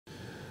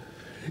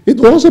It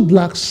was a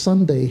black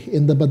Sunday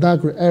in the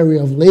Badagry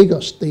area of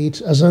Lagos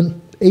State as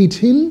an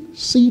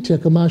 18-seater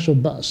commercial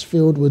bus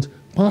filled with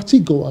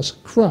partygoers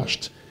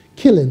crashed,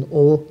 killing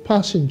all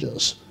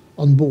passengers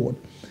on board.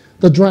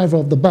 The driver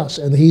of the bus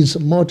and his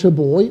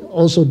motorboy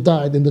also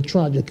died in the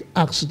tragic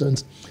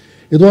accident.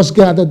 It was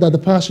gathered that the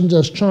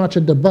passengers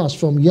chartered the bus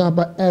from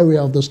Yaba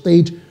area of the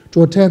state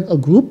to attend a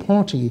group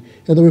party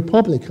in the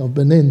Republic of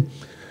Benin.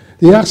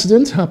 The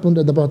accident happened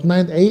at about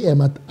 9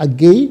 a.m. at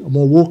Agay,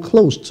 Mowo,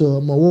 close to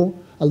Mowo,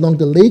 along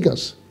the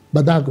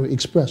Lagos-Badagry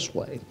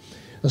Expressway.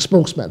 A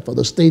spokesman for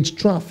the state's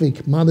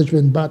traffic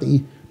management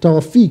body,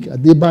 Taufik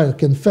Adebayo,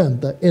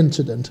 confirmed the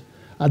incident.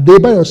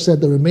 Adebayo said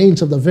the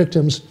remains of the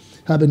victims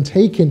have been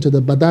taken to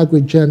the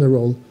Badagry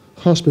General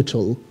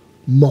Hospital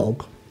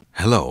morgue.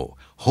 Hello,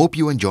 hope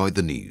you enjoyed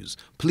the news.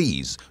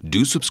 Please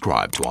do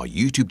subscribe to our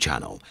YouTube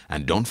channel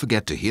and don't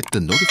forget to hit the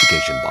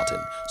notification button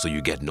so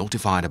you get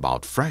notified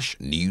about fresh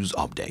news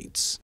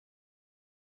updates.